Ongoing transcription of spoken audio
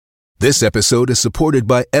This episode is supported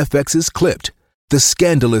by FX's Clipped, the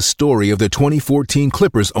scandalous story of the 2014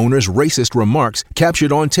 Clippers owner's racist remarks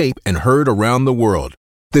captured on tape and heard around the world.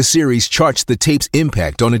 The series charts the tape's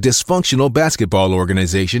impact on a dysfunctional basketball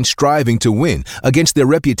organization striving to win against their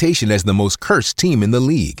reputation as the most cursed team in the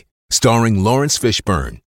league. Starring Lawrence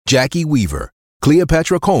Fishburne, Jackie Weaver,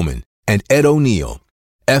 Cleopatra Coleman, and Ed O'Neill.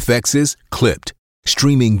 FX's Clipped,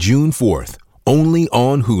 streaming June 4th, only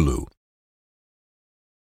on Hulu.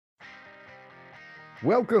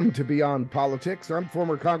 Welcome to Beyond Politics. I'm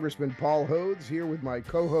former Congressman Paul Hodes here with my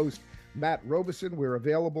co-host Matt Robeson. We're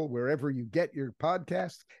available wherever you get your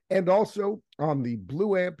podcasts and also on the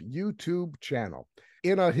Blue Amp YouTube channel.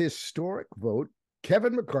 In a historic vote,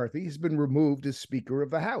 Kevin McCarthy has been removed as Speaker of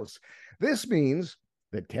the House. This means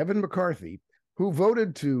that Kevin McCarthy, who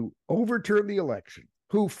voted to overturn the election,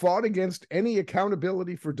 who fought against any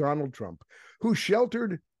accountability for Donald Trump, who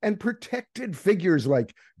sheltered and protected figures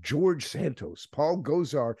like George Santos, Paul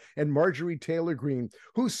Gosar, and Marjorie Taylor Greene,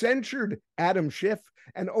 who censured Adam Schiff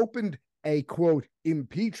and opened a, quote,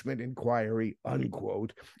 impeachment inquiry,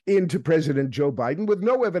 unquote, into President Joe Biden with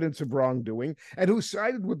no evidence of wrongdoing, and who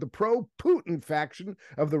sided with the pro-Putin faction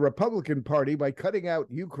of the Republican Party by cutting out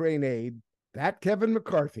Ukraine aid, that Kevin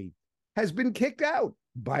McCarthy has been kicked out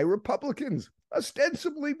by Republicans,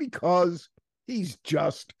 ostensibly because he's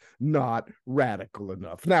just not radical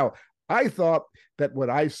enough. Now, I thought that what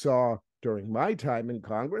I saw during my time in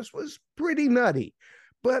Congress was pretty nutty,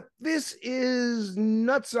 but this is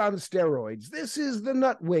nuts on steroids. This is the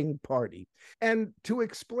Nutwing Party. And to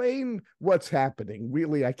explain what's happening,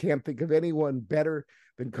 really, I can't think of anyone better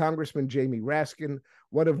than Congressman Jamie Raskin,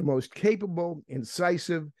 one of the most capable,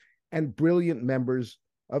 incisive, and brilliant members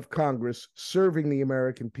of Congress serving the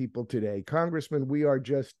American people today. Congressman, we are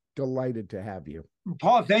just delighted to have you.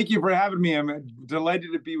 Paul, thank you for having me. I'm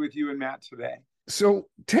delighted to be with you and Matt today. So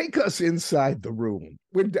take us inside the room.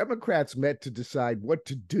 When Democrats met to decide what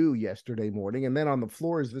to do yesterday morning, and then on the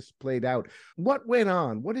floor as this played out, what went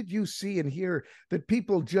on? What did you see and hear that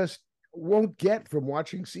people just won't get from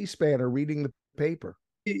watching C-SPAN or reading the paper?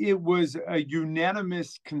 It was a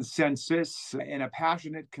unanimous consensus and a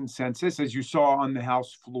passionate consensus, as you saw on the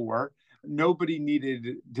House floor. Nobody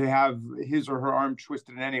needed to have his or her arm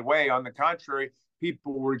twisted in any way. On the contrary,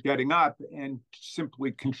 people were getting up and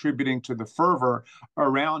simply contributing to the fervor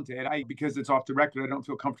around it. Because it's off the record, I don't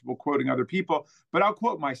feel comfortable quoting other people, but I'll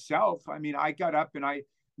quote myself. I mean, I got up and I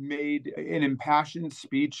made an impassioned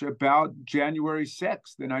speech about January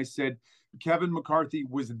 6th. And I said, Kevin McCarthy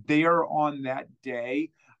was there on that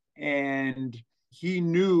day, and he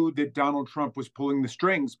knew that Donald Trump was pulling the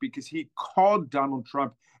strings because he called Donald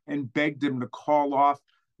Trump and begged him to call off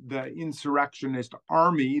the insurrectionist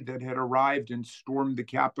army that had arrived and stormed the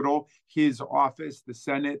Capitol, his office, the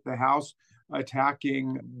Senate, the House,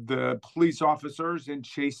 attacking the police officers and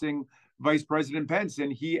chasing Vice President Pence.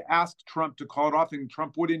 And he asked Trump to call it off, and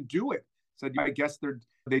Trump wouldn't do it. Said, I guess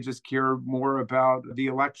they just care more about the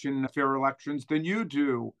election, fair elections, than you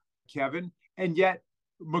do, Kevin. And yet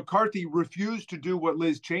McCarthy refused to do what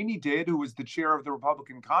Liz Cheney did, who was the chair of the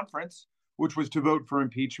Republican conference, which was to vote for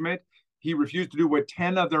impeachment. He refused to do what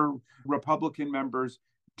 10 other Republican members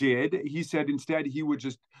did. He said instead he would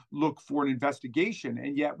just look for an investigation.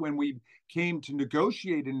 And yet when we came to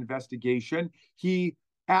negotiate an investigation, he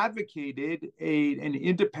advocated an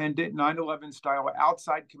independent 9/11 style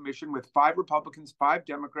outside commission with 5 Republicans, 5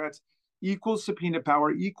 Democrats, equal subpoena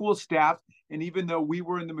power, equal staff. And even though we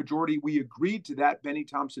were in the majority, we agreed to that. Benny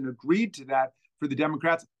Thompson agreed to that for the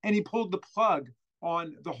Democrats. And he pulled the plug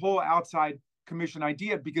on the whole outside commission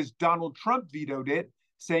idea because Donald Trump vetoed it,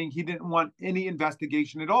 saying he didn't want any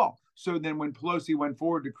investigation at all. So then when Pelosi went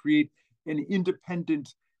forward to create an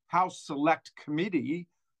independent House Select Committee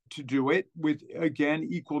to do it with, again,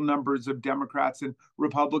 equal numbers of Democrats and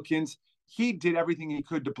Republicans, he did everything he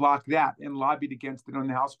could to block that and lobbied against it on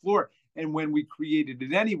the House floor. And when we created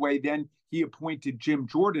it anyway, then he appointed Jim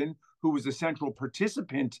Jordan, who was a central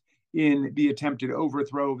participant in the attempted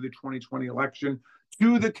overthrow of the 2020 election,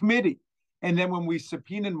 to the committee. And then when we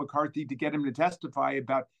subpoenaed McCarthy to get him to testify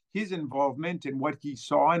about his involvement and what he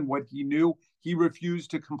saw and what he knew, he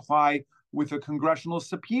refused to comply with a congressional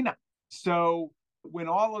subpoena. So when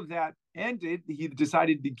all of that ended, he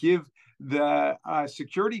decided to give the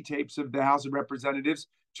security tapes of the House of Representatives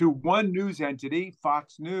to one news entity,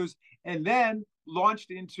 Fox News, and then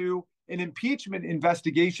launched into an impeachment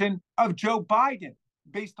investigation of Joe Biden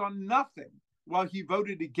based on nothing, while he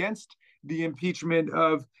voted against the impeachment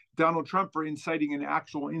of Donald Trump for inciting an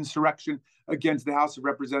actual insurrection against the House of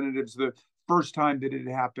Representatives, the first time that it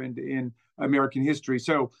happened in American history.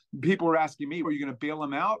 So people were asking me, are you going to bail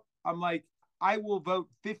him out? I'm like, I will vote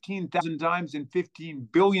 15,000 times and 15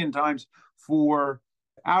 billion times for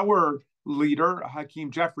our leader,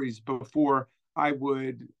 Hakeem Jeffries, before I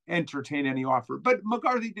would entertain any offer. But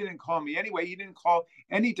McCarthy didn't call me anyway. He didn't call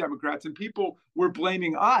any Democrats, and people were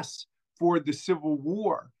blaming us for the Civil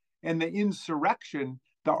War and the insurrection,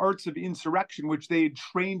 the arts of insurrection, which they had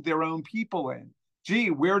trained their own people in.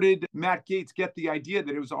 Gee, where did Matt Gaetz get the idea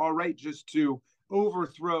that it was all right just to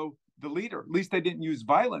overthrow the leader? At least they didn't use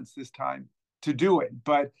violence this time to do it.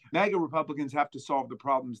 But MAGA Republicans have to solve the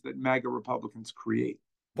problems that MAGA Republicans create.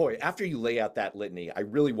 Boy, after you lay out that litany, I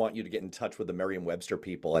really want you to get in touch with the Merriam-Webster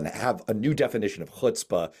people and have a new definition of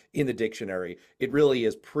chutzpah in the dictionary. It really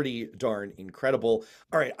is pretty darn incredible.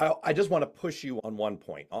 All right, I just want to push you on one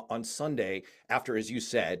point. On Sunday, after, as you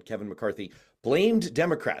said, Kevin McCarthy blamed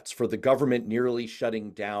Democrats for the government nearly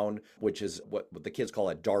shutting down, which is what the kids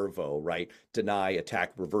call a DARVO, right? Deny,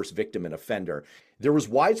 attack, reverse victim, and offender. There was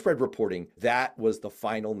widespread reporting that was the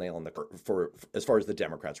final nail in the coffin for as far as the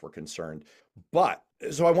Democrats were concerned. But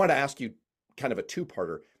so I want to ask you kind of a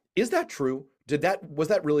two-parter. Is that true? Was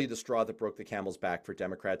that really the straw that broke the camel's back for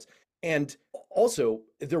Democrats? And also,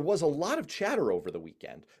 there was a lot of chatter over the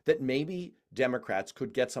weekend that maybe Democrats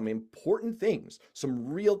could get some important things, some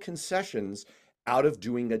real concessions out of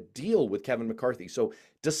doing a deal with Kevin McCarthy. So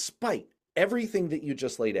despite everything that you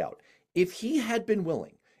just laid out, if he had been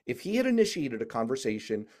willing, if he had initiated a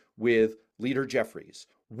conversation with Leader Jeffries,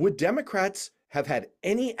 would Democrats have had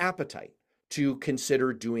any appetite to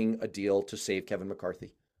consider doing a deal to save Kevin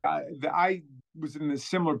McCarthy? I was in a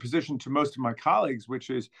similar position to most of my colleagues, which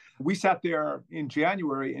is we sat there in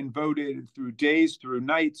January and voted through days, through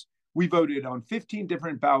nights. We voted on 15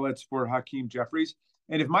 different ballots for Hakeem Jeffries.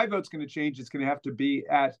 And if my vote's going to change, it's going to have to be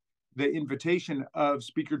at the invitation of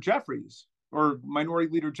Speaker Jeffries or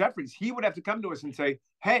Minority Leader Jeffries. He would have to come to us and say,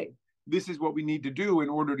 hey, this is what we need to do in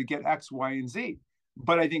order to get X, Y, and Z.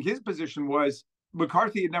 But I think his position was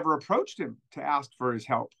McCarthy had never approached him to ask for his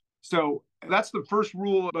help. So that's the first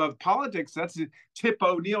rule of politics. That's Tip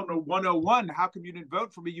O'Neill 101. How come you didn't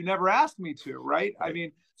vote for me? You never asked me to, right? I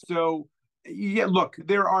mean, so yeah, look,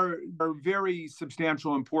 there are very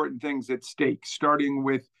substantial, important things at stake, starting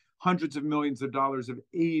with hundreds of millions of dollars of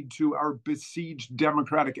aid to our besieged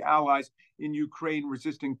Democratic allies in Ukraine,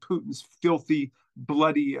 resisting Putin's filthy,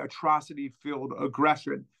 bloody, atrocity-filled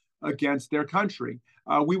aggression against their country.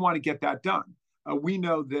 We want to get that done. We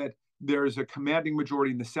know that there's a commanding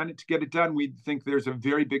majority in the Senate to get it done. We think there's a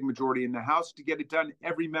very big majority in the House to get it done.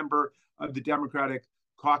 Every member of the Democratic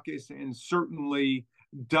caucus and certainly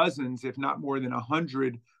dozens, if not more than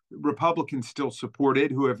 100 Republicans still support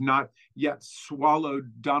it, who have not yet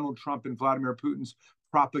swallowed Donald Trump and Vladimir Putin's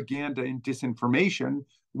propaganda and disinformation,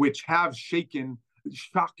 which have shaken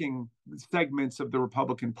shocking segments of the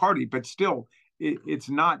Republican Party. But still, it's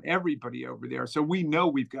not everybody over there. So we know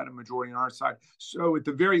we've got a majority on our side. So at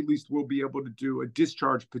the very least, we'll be able to do a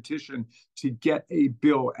discharge petition to get a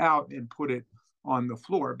bill out and put it on the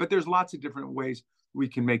floor. But there's lots of different ways we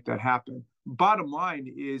can make that happen. Bottom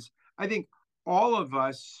line is, I think all of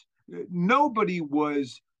us, nobody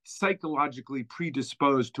was psychologically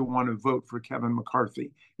predisposed to want to vote for Kevin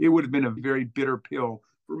McCarthy. It would have been a very bitter pill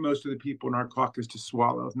for most of the people in our caucus to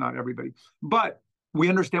swallow, if not everybody. But we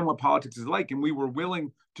understand what politics is like, and we were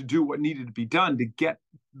willing to do what needed to be done to get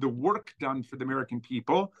the work done for the American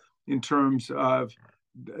people in terms of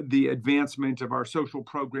the advancement of our social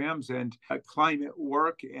programs and climate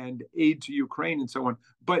work and aid to Ukraine and so on.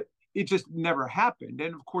 But it just never happened.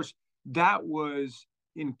 And of course, that was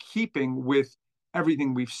in keeping with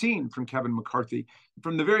everything we've seen from Kevin McCarthy.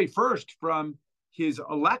 From the very first, from his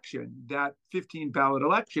election, that 15 ballot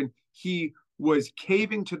election, he was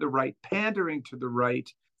caving to the right, pandering to the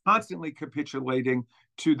right, constantly capitulating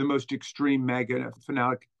to the most extreme MAGA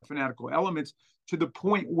fanatical elements, to the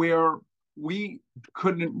point where we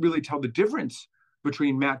couldn't really tell the difference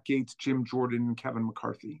between Matt Gaetz, Jim Jordan, and Kevin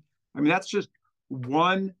McCarthy. I mean, that's just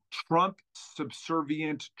one Trump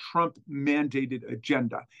subservient, Trump mandated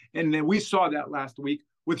agenda. And then we saw that last week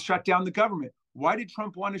with shut down the government. Why did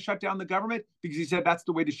Trump want to shut down the government? Because he said that's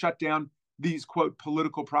the way to shut down these, quote,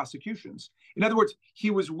 political prosecutions. In other words, he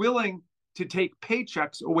was willing to take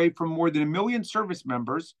paychecks away from more than 1 million service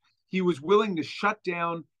members. He was willing to shut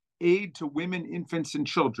down aid to women, infants, and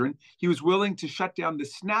children. He was willing to shut down the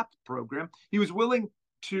SNAP program. He was willing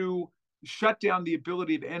to shut down the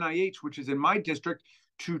ability of NIH, which is in my district,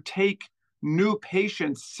 to take new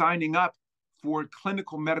patients signing up for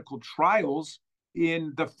clinical medical trials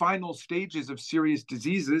in the final stages of serious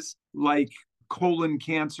diseases like colon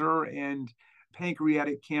cancer and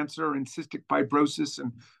pancreatic cancer and cystic fibrosis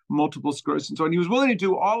and multiple sclerosis and so on. He was willing to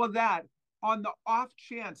do all of that on the off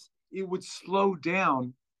chance it would slow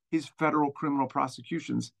down his federal criminal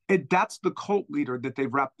prosecutions. That's the cult leader that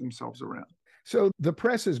they've wrapped themselves around. So the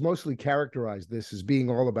press has mostly characterized this as being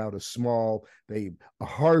all about a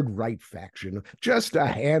hard right faction, just a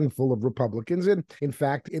handful of Republicans. And in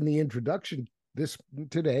fact, in the introduction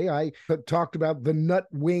today, I talked about the nut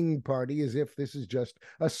wing party as if this is just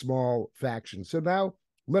a small faction. So now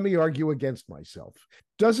let me argue against myself.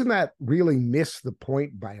 Doesn't that really miss the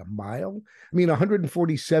point by a mile? I mean,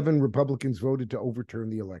 147 Republicans voted to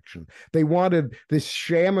overturn the election. They wanted this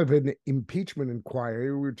sham of an impeachment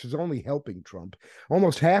inquiry, which is only helping Trump.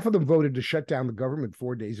 Almost half of them voted to shut down the government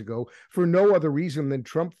 4 days ago for no other reason than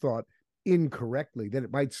Trump thought incorrectly that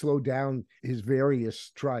it might slow down his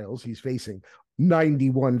various trials. He's facing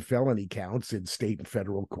 91 felony counts in state and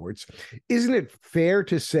federal courts. Isn't it fair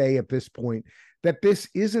to say at this point that this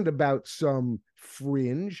isn't about some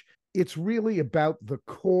fringe? It's really about the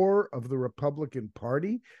core of the Republican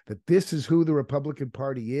Party, that this is who the Republican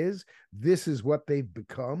Party is. This is what they've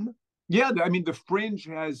become. Yeah, I mean, the fringe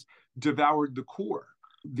has devoured the core.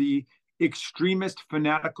 The extremist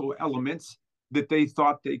fanatical elements that they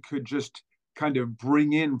thought they could just kind of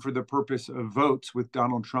bring in for the purpose of votes with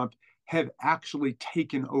Donald Trump have actually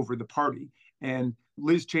taken over the party. And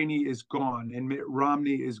Liz Cheney is gone, and Mitt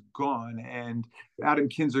Romney is gone, and Adam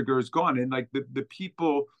Kinzinger is gone. And like the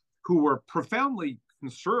people who were profoundly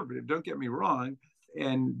conservative, don't get me wrong,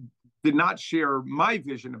 and did not share my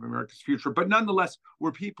vision of America's future, but nonetheless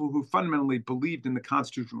were people who fundamentally believed in the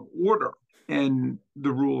constitutional order and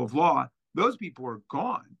the rule of law. Those people are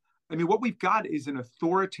gone. I mean, what we've got is an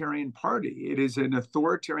authoritarian party. It is an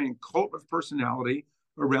authoritarian cult of personality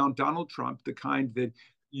around Donald Trump, the kind that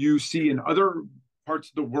you see in other parts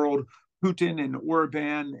of the world, Putin and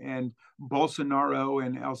Orban and Bolsonaro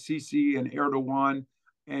and El-Sisi and Erdogan.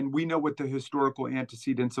 And we know what the historical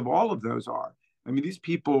antecedents of all of those are. I mean, these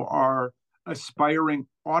people are aspiring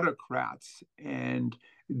autocrats and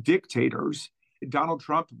dictators. Donald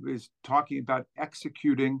Trump is talking about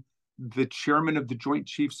executing the chairman of the Joint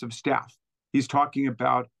Chiefs of Staff. He's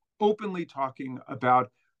openly talking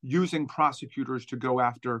about using prosecutors to go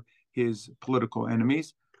after his political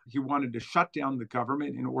enemies. He wanted to shut down the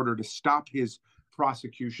government in order to stop his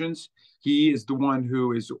prosecutions. He is the one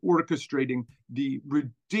who is orchestrating the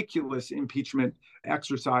ridiculous impeachment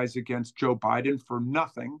exercise against Joe Biden for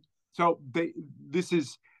nothing. So this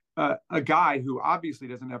is a guy who obviously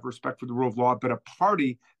doesn't have respect for the rule of law, but a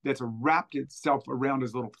party that's wrapped itself around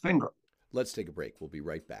his little finger. Let's take a break. We'll be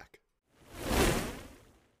right back.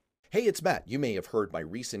 Hey, it's Matt. You may have heard my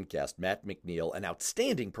recent guest, Matt McNeil, an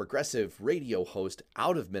outstanding progressive radio host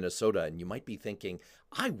out of Minnesota, and you might be thinking,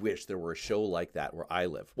 I wish there were a show like that where I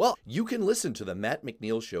live. Well, you can listen to the Matt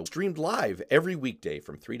McNeil Show streamed live every weekday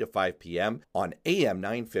from 3 to 5 p.m. on AM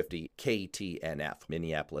 950 KTNF,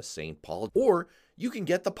 Minneapolis, St. Paul, or you can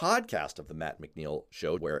get the podcast of the Matt McNeil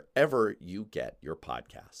Show wherever you get your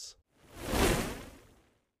podcasts.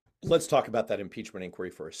 Let's talk about that impeachment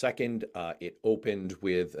inquiry for a second. It opened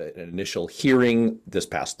with an initial hearing this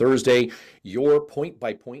past Thursday. Your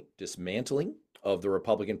point-by-point dismantling of the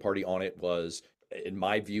Republican Party on it was, in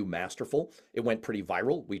my view, masterful. It went pretty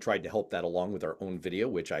viral. We tried to help that along with our own video,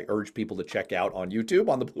 which I urge people to check out on YouTube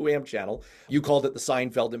on the Blue Amp channel. You called it the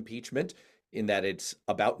Seinfeld impeachment, in that it's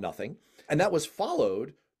about nothing. And that was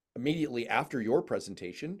followed immediately after your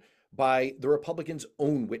presentation by the Republicans'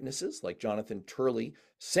 own witnesses, like Jonathan Turley,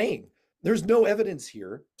 saying there's no evidence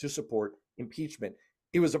here to support impeachment.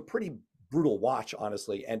 It was a pretty brutal watch,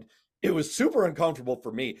 honestly, and it was super uncomfortable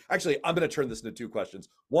for me. Actually, I'm going to turn this into two questions.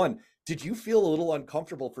 One, did you feel a little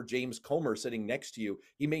uncomfortable for James Comer sitting next to you?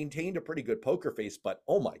 He maintained a pretty good poker face, but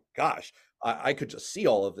oh my gosh, I could just see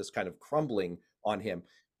all of this kind of crumbling on him.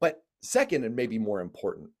 But second, and maybe more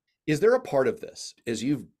important, is there a part of this, as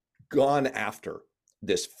you've gone after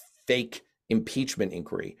this fake impeachment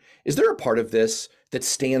inquiry, is there a part of this that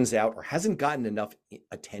stands out or hasn't gotten enough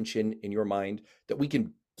attention in your mind that we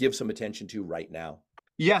can give some attention to right now?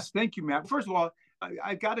 Yes, thank you, Matt. First of all,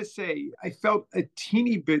 I got to say, I felt a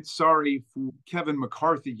teeny bit sorry for Kevin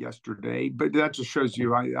McCarthy yesterday, but that just shows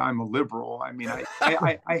you I'm a liberal. I mean,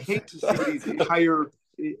 I hate to see these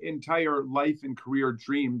entire life and career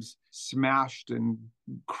dreams smashed and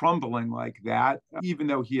crumbling like that, even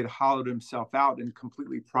though he had hollowed himself out and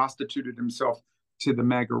completely prostituted himself to the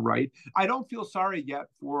MAGA right. I don't feel sorry yet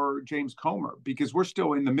for James Comer because we're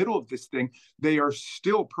still in the middle of this thing. They are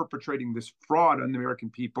still perpetrating this fraud on the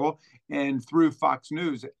American people, and through Fox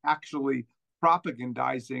News, actually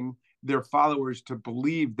propagandizing their followers to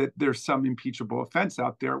believe that there's some impeachable offense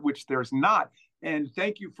out there, which there's not. And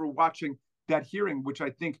thank you for watching that hearing, which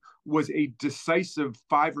I think was a decisive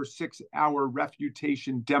 5 or 6 hour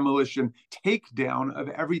refutation, demolition, takedown of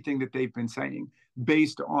everything that they've been saying,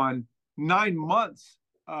 based on 9 months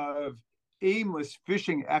of aimless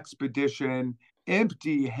fishing expedition,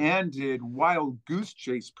 empty-handed wild goose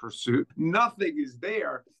chase pursuit. Nothing is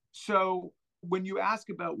there. So when you ask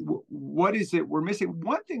about what is it we're missing,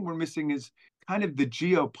 one thing we're missing is kind of the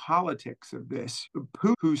geopolitics of this.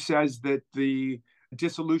 Putin, who says that the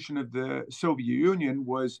dissolution of the Soviet Union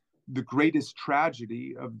was the greatest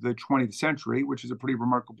tragedy of the 20th century, which is a pretty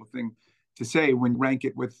remarkable thing to say when you rank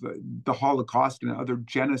it with the Holocaust and other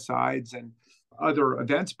genocides and other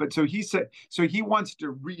events. But so he wants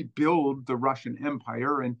to rebuild the Russian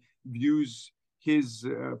Empire and views his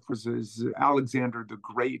Alexander the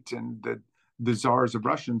Great and the czars of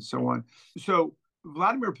Russia and so on. So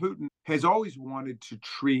Vladimir Putin has always wanted to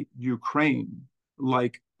treat Ukraine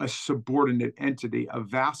like a subordinate entity, a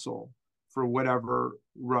vassal for whatever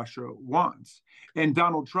Russia wants. And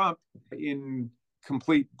Donald Trump, in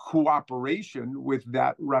complete cooperation with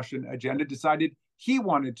that Russian agenda, decided he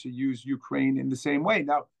wanted to use Ukraine in the same way.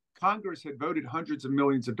 Now, Congress had voted hundreds of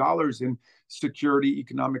millions of dollars in security,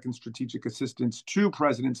 economic, and strategic assistance to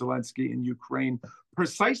President Zelensky in Ukraine,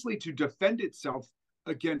 precisely to defend itself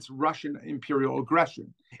against Russian imperial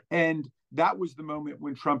aggression. And that was the moment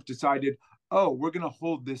when Trump decided, oh, we're going to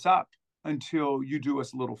hold this up until you do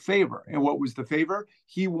us a little favor. And what was the favor?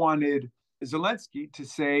 He wanted Zelensky to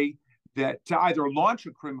say that to either launch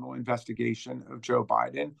a criminal investigation of Joe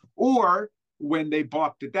Biden, or when they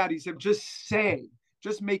balked at that, he said,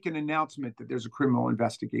 just make an announcement that there's a criminal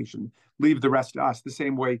investigation. Leave the rest to us. The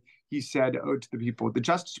same way he said to the people at the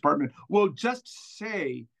Justice Department, well, just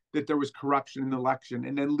say that there was corruption in the election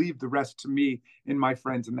and then leave the rest to me and my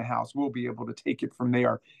friends in the House. We'll be able to take it from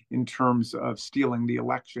there in terms of stealing the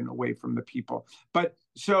election away from the people. But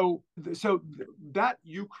so that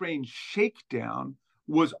Ukraine shakedown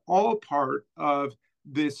was all part of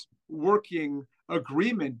this working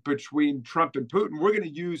agreement between Trump and Putin. We're going to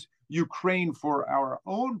use Ukraine for our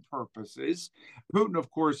own purposes. Putin,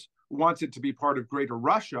 of course, wants it to be part of Greater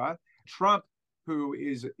Russia. Trump, who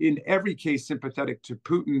is in every case sympathetic to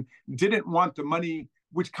Putin, didn't want the money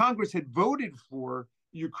which Congress had voted for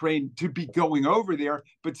Ukraine to be going over there,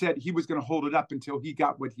 but said he was going to hold it up until he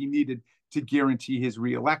got what he needed to guarantee his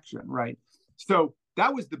reelection, right? So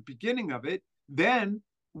that was the beginning of it. Then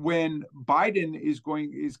when Biden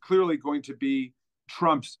is clearly going to be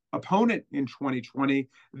Trump's opponent in 2020,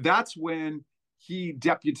 that's when he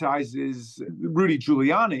deputizes Rudy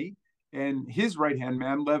Giuliani and his right-hand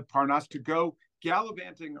man, Lev Parnas, to go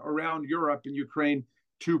gallivanting around Europe and Ukraine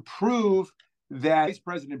to prove that Vice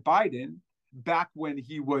President Biden, back when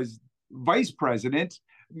he was vice president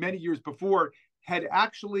many years before, had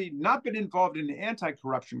actually not been involved in an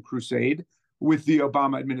anti-corruption crusade with the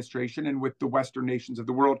Obama administration and with the Western nations of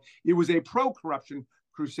the world. It was a pro-corruption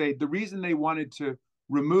crusade. The reason they wanted to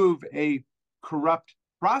remove a corrupt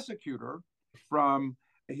prosecutor from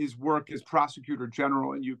his work as prosecutor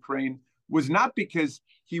general in Ukraine was not because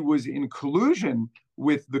he was in collusion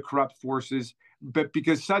with the corrupt forces, but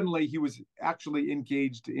because suddenly he was actually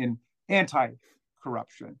engaged in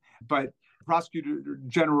anti-corruption. But Prosecutor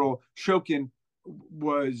General Shokin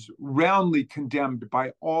was roundly condemned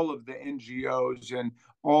by all of the NGOs and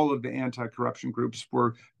all of the anti-corruption groups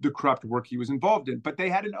for the corrupt work he was involved in. But they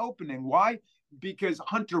had an opening. Why? Because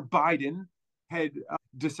Hunter Biden had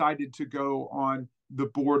decided to go on the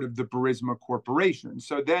board of the Burisma Corporation.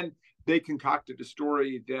 So then they concocted a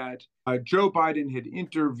story that Joe Biden had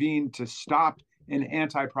intervened to stop an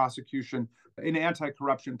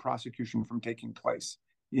anti-corruption prosecution from taking place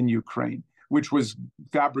in Ukraine, which was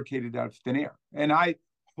fabricated out of thin air. And I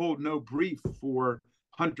hold no brief for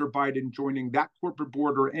Hunter Biden joining that corporate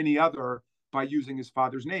board or any other by using his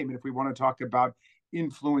father's name. And if we want to talk about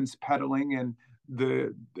influence peddling and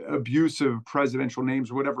the abuse of presidential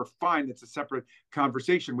names or whatever, fine, it's a separate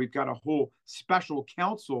conversation. We've got a whole special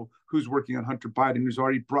counsel who's working on Hunter Biden, who's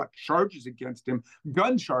already brought charges against him,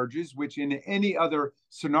 gun charges, which in any other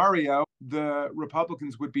scenario, the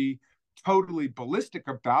Republicans would be totally ballistic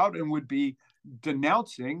about and would be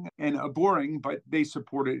denouncing and abhorring, but they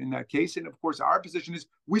support it in that case. And of course, our position is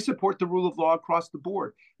we support the rule of law across the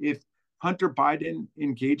board. If Hunter Biden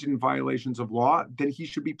engaged in violations of law, then he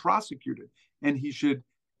should be prosecuted and he should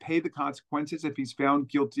pay the consequences if he's found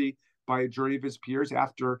guilty by a jury of his peers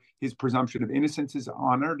after his presumption of innocence is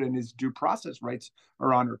honored and his due process rights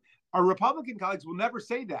are honored. Our Republican colleagues will never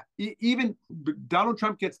say that. Even Donald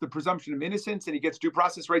Trump gets the presumption of innocence and he gets due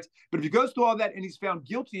process rights. But if he goes through all that and he's found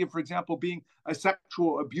guilty of, for example, being a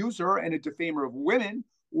sexual abuser and a defamer of women,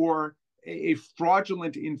 or a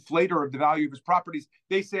fraudulent inflator of the value of his properties,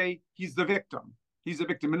 they say he's the victim. He's a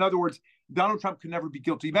victim. In other words, Donald Trump can never be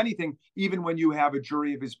guilty of anything, even when you have a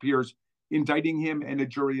jury of his peers indicting him and a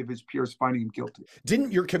jury of his peers finding him guilty.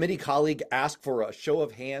 Didn't your committee colleague ask for a show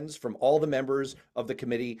of hands from all the members of the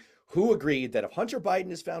committee who agreed that if Hunter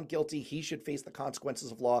Biden is found guilty, he should face the consequences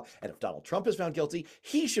of law, and if Donald Trump is found guilty,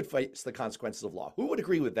 he should face the consequences of law? Who would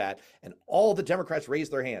agree with that? And all the Democrats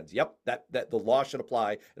raised their hands. Yep, that the law should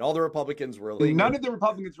apply. And all the Republicans were like, none of the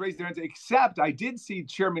Republicans raised their hands, except I did see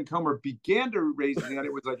Chairman Comer began to raise his hand.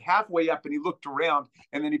 It was like halfway up, and he looked around,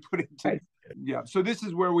 and then he put it down. Yeah. So this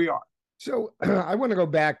is where we are. So I want to go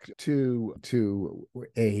back to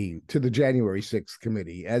the January 6th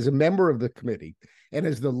committee. As a member of the committee and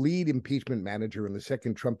as the lead impeachment manager in the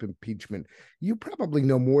second Trump impeachment, you probably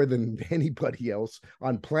know more than anybody else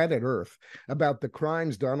on planet Earth about the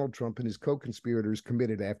crimes Donald Trump and his co-conspirators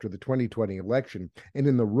committed after the 2020 election and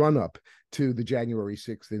in the run-up to the January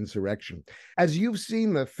 6th insurrection. As you've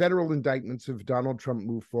seen the federal indictments of Donald Trump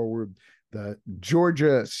move forward, the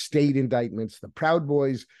Georgia state indictments, the Proud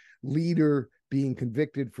Boys leader being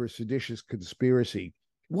convicted for seditious conspiracy,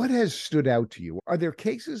 what has stood out to you? Are there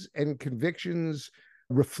cases and convictions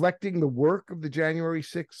reflecting the work of the January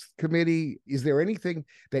 6th committee? Is there anything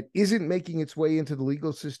that isn't making its way into the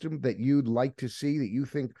legal system that you'd like to see, that you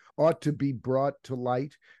think ought to be brought to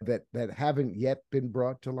light, that haven't yet been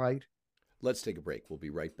brought to light? Let's take a break. We'll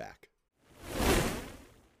be right back.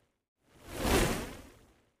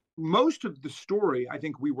 Most of the story, I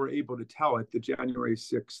think we were able to tell at the January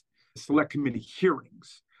 6th Select Committee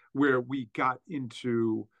hearings, where we got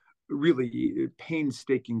into really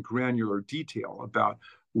painstaking granular detail about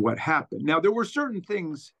what happened. Now, there were certain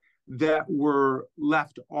things that were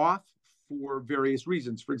left off for various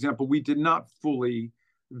reasons. For example, we did not fully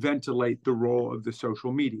ventilate the role of the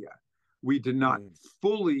social media. We did not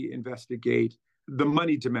fully investigate the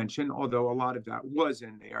money dimension, although a lot of that was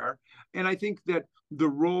in there. And I think that the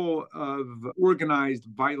role of organized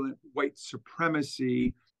violent white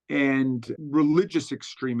supremacy and religious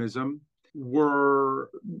extremism were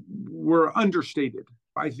understated.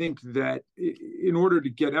 I think that in order to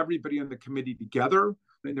get everybody on the committee together,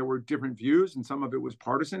 and there were different views, and some of it was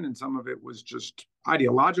partisan, and some of it was just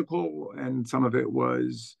ideological, and some of it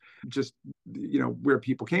was just, where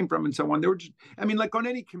people came from and so on. There were just, like on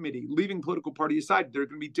any committee, leaving political party aside, there are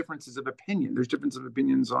going to be differences of opinion. There's differences of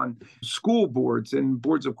opinions on school boards and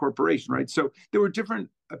boards of corporation, right? So there were different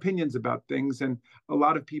opinions about things, and a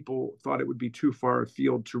lot of people thought it would be too far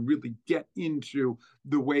afield to really get into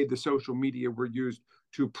the way the social media were used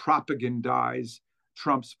to propagandize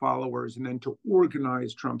Trump's followers and then to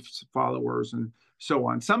organize Trump's followers and so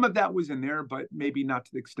on. Some of that was in there, but maybe not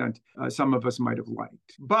to the extent some of us might have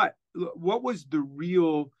liked. But what was the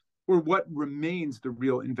real, or what remains the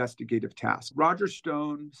real investigative task? Roger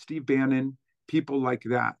Stone, Steve Bannon, people like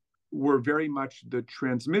that were very much the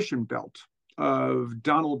transmission belt of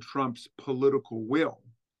Donald Trump's political will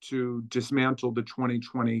to dismantle the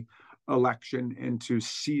 2020 election and to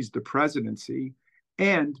seize the presidency,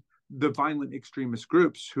 and the violent extremist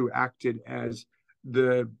groups who acted as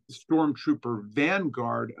the stormtrooper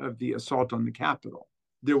vanguard of the assault on the Capitol.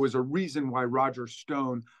 There was a reason why Roger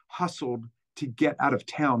Stone hustled to get out of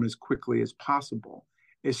town as quickly as possible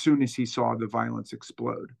as soon as he saw the violence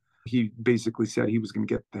explode. He basically said he was going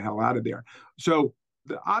to get the hell out of there. So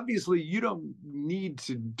obviously, you don't need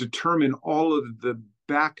to determine all of the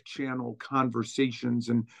back channel conversations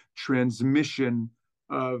and transmission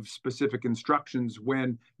of specific instructions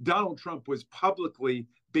when Donald Trump was publicly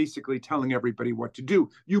basically telling everybody what to do.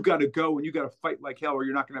 You got to go and you got to fight like hell or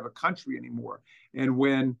you're not going to have a country anymore. And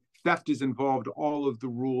when theft is involved, all of the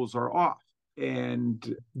rules are off.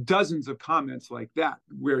 And dozens of comments like that,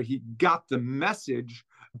 where he got the message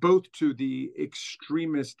both to the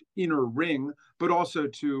extremist inner ring, but also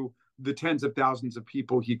to the tens of thousands of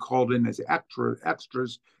people he called in as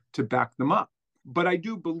extras to back them up. But I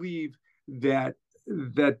do believe that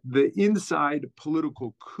the inside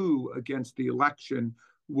political coup against the election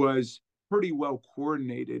was pretty well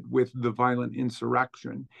coordinated with the violent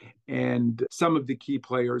insurrection. And some of the key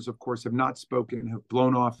players, of course, have not spoken, have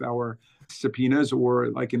blown off our subpoenas, or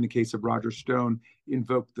like in the case of Roger Stone,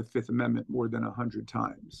 invoked the Fifth Amendment more than 100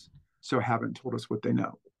 times. So haven't told us what they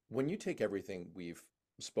know. When you take everything we've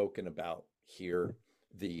spoken about here,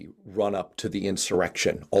 the run up to the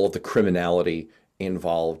insurrection, all of the criminality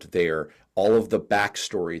involved there, all of the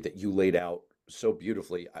backstory that you laid out so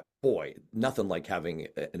beautifully, boy, nothing like having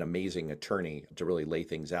an amazing attorney to really lay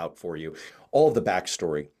things out for you. All of the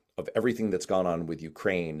backstory of everything that's gone on with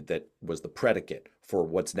Ukraine that was the predicate for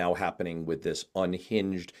what's now happening with this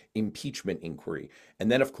unhinged impeachment inquiry.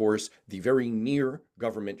 And then, of course, the very near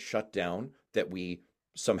government shutdown that we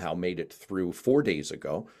somehow made it through 4 days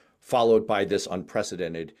ago, followed by this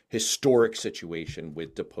unprecedented historic situation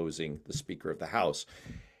with deposing the Speaker of the House.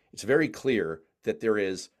 It's very clear that there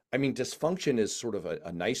is, I mean, dysfunction is sort of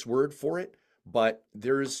a nice word for it, but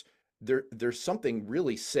there's something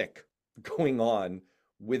really sick going on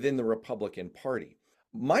within the Republican Party.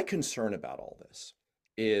 My concern about all this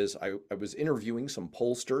is I was interviewing some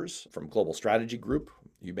pollsters from Global Strategy Group,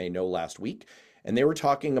 you may know, last week, and they were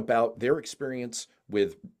talking about their experience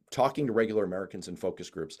with talking to regular Americans in focus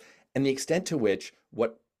groups and the extent to which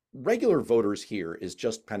what regular voters hear is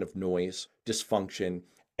just kind of noise, dysfunction,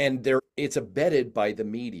 and it's abetted by the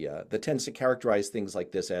media that tends to characterize things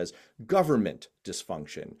like this as government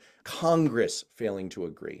dysfunction, Congress failing to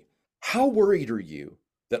agree. How worried are you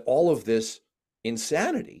that all of this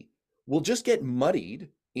insanity will just get muddied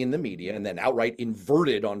in the media and then outright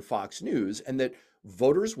inverted on Fox News, and that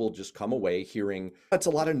voters will just come away hearing it's a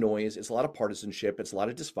lot of noise, it's a lot of partisanship, it's a lot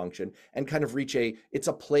of dysfunction, and kind of reach it's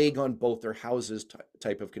a plague on both their houses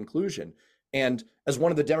type of conclusion? And as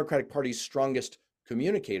one of the Democratic Party's strongest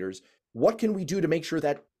communicators, what can we do to make sure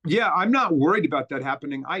that? Yeah, I'm not worried about that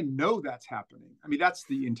happening. I know that's happening. I mean, that's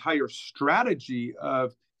the entire strategy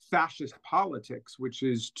of fascist politics, which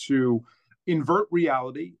is to invert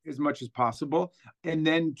reality as much as possible and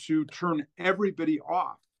then to turn everybody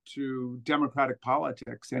off to democratic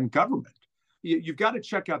politics and government. You've got to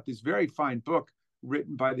check out this very fine book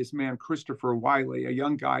written by this man, Christopher Wiley, a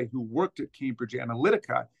young guy who worked at Cambridge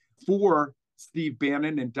Analytica for Steve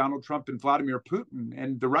Bannon and Donald Trump and Vladimir Putin.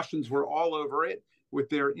 And the Russians were all over it with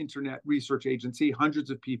their internet research agency, hundreds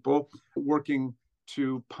of people working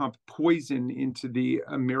to pump poison into the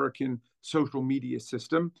American social media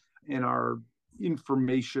system and our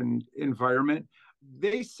information environment.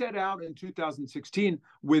 They set out in 2016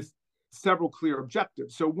 with several clear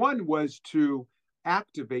objectives. So one was to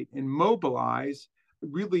activate and mobilize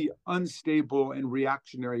really unstable and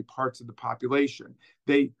reactionary parts of the population.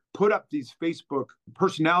 They put up these Facebook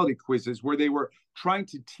personality quizzes where they were trying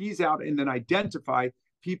to tease out and then identify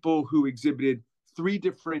people who exhibited 3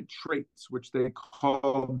 different traits, which they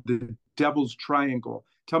called the devil's triangle.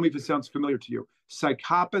 Tell me if it sounds familiar to you.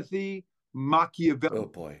 Psychopathy, Machiavelli. Oh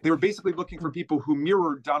boy. They were basically looking for people who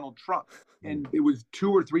mirrored Donald Trump. And it was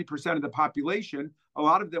 2 or 3% of the population. A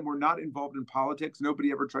lot of them were not involved in politics.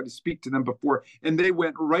 Nobody ever tried to speak to them before. And they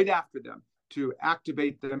went right after them to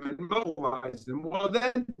activate them and mobilize them. Well,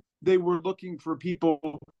 then they were looking for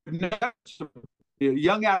people,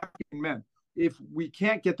 young African men. If we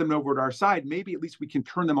can't get them over to our side, maybe at least we can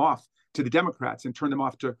turn them off to the Democrats and turn them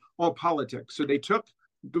off to all politics. So they took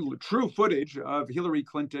the true footage of Hillary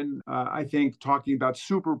Clinton, I think, talking about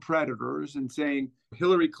super predators and saying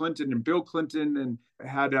Hillary Clinton and Bill Clinton and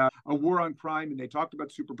had a war on crime. And they talked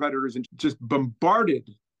about super predators and just bombarded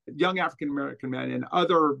young African-American men and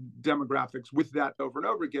other demographics with that over and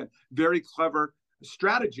over again. Very clever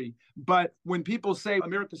strategy. But when people say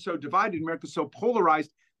America's so divided, America's so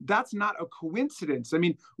polarized, that's not a coincidence. I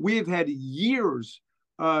mean, we have had years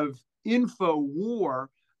of info war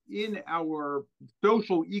in our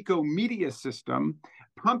social eco-media system,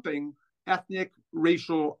 pumping ethnic,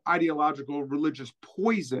 racial, ideological, religious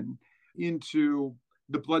poison into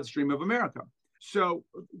the bloodstream of America. So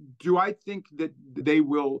do I think that they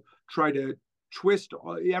will try to twist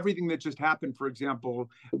everything that just happened, for example,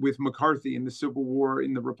 with McCarthy in the Civil War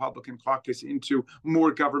in the Republican caucus into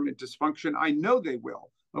more government dysfunction? I know they will.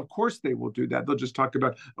 Of course they will do that. They'll just talk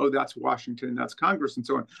about, oh, that's Washington and that's Congress and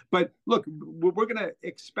so on. But look, we're going to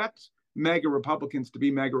expect MAGA Republicans to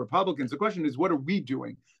be MAGA Republicans. The question is, what are we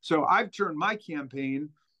doing? So I've turned my campaign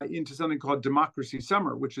into something called Democracy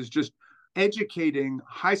Summer, which is just educating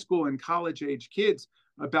high school and college age kids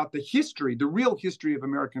about the history, the real history of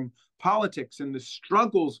American politics and the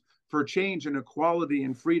struggles for change and equality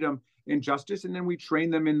and freedom and justice. And then we train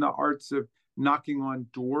them in the arts of knocking on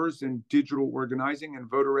doors and digital organizing and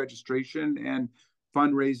voter registration and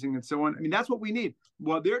fundraising and so on. I mean, that's what we need.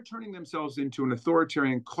 While they're turning themselves into an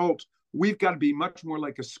authoritarian cult, we've got to be much more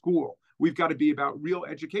like a school. We've got to be about real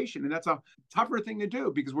education. And that's a tougher thing to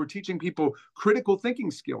do because we're teaching people critical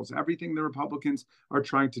thinking skills, everything the Republicans are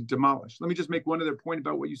trying to demolish. Let me just make one other point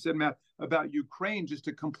about what you said, Matt, about Ukraine, just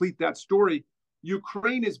to complete that story.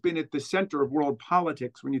 Ukraine has been at the center of world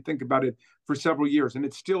politics when you think about it for several years, and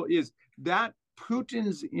it still is. That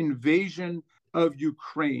Putin's invasion of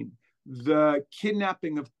Ukraine, the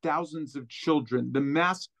kidnapping of thousands of children, the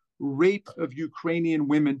mass rape of Ukrainian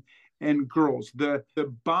women and girls, the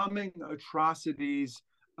bombing atrocities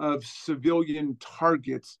of civilian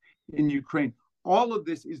targets in Ukraine. All of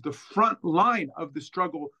this is the front line of the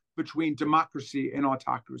struggle between democracy and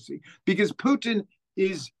autocracy, because Putin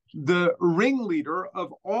is the ringleader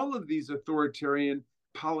of all of these authoritarian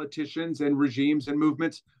politicians and regimes and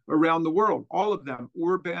movements around the world, all of them.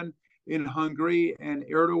 Orban in Hungary and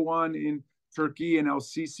Erdogan in Turkey and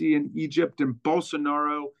El-Sisi in Egypt and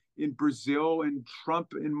Bolsonaro in Brazil and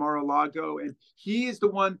Trump in Mar-a-Lago. And he is the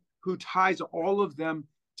one who ties all of them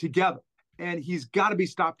together. And he's got to be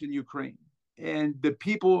stopped in Ukraine. And the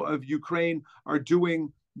people of Ukraine are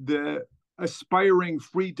doing the aspiring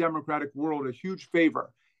free democratic world a huge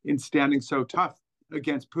favor in standing so tough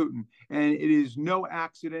against Putin. And it is no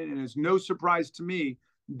accident and it's no surprise to me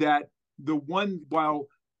that while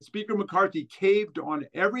Speaker McCarthy caved on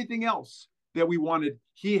everything else that we wanted,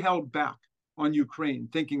 he held back on Ukraine,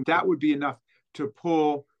 thinking that would be enough to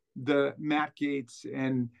pull the Matt Gaetz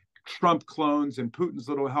and Trump clones and Putin's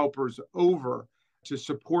little helpers over to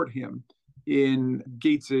support him in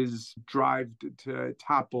Gaetz's drive to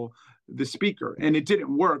topple the speaker. And it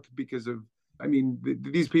didn't work because of,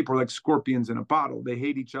 these people are like scorpions in a bottle. They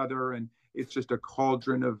hate each other, and it's just a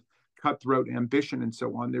cauldron of cutthroat ambition and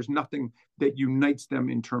so on. There's nothing that unites them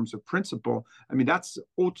in terms of principle. That's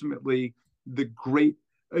ultimately the great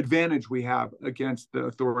advantage we have against the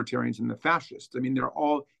authoritarians and the fascists. They're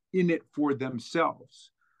all in it for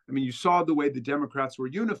themselves. You saw the way the Democrats were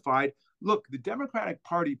unified. Look, the Democratic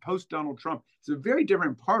Party post-Donald Trump is a very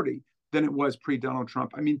different party than it was pre-Donald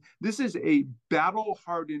Trump. This is a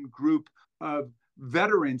battle-hardened group of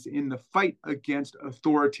veterans in the fight against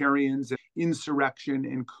authoritarians, and insurrection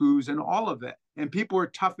and coups and all of it. And people are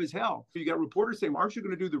tough as hell. You got reporters saying, aren't you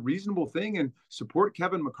going to do the reasonable thing and support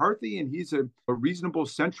Kevin McCarthy? And he's a reasonable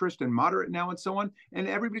centrist and moderate now and so on. And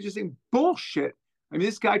everybody's just saying, bullshit.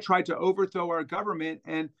 This guy tried to overthrow our government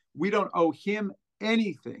and we don't owe him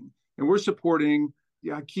anything. And we're supporting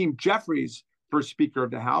Hakeem Jeffries for Speaker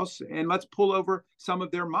of the House. And let's pull over some of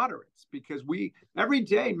their moderates, because every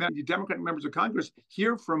day, Democratic members of Congress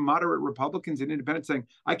hear from moderate Republicans and independents saying,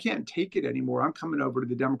 I can't take it anymore. I'm coming over to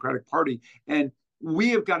the Democratic Party. And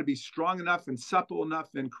we have got to be strong enough and supple enough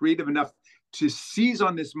and creative enough to seize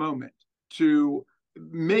on this moment to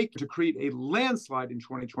create a landslide in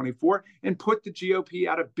 2024 and put the GOP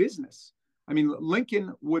out of business.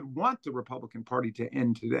 Lincoln would want the Republican Party to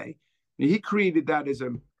end today. He created that as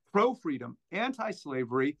a pro-freedom,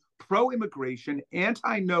 anti-slavery, pro-immigration,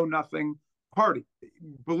 anti-know-nothing party,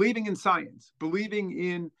 believing in science, believing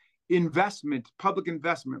in investment, public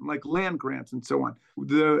investment, like land grants and so on.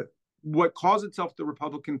 What calls itself the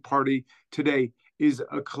Republican Party today is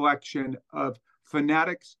a collection of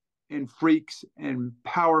fanatics and freaks and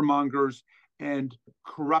power mongers and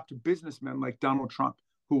corrupt businessmen like Donald Trump,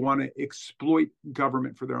 who want to exploit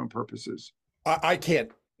government for their own purposes. I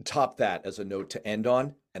can't top that as a note to end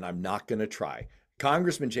on, and I'm not going to try.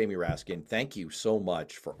 Congressman Jamie Raskin, thank you so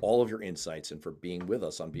much for all of your insights and for being with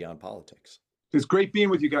us on Beyond Politics. It's great being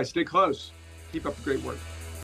with you guys. Stay close. Keep up the great work.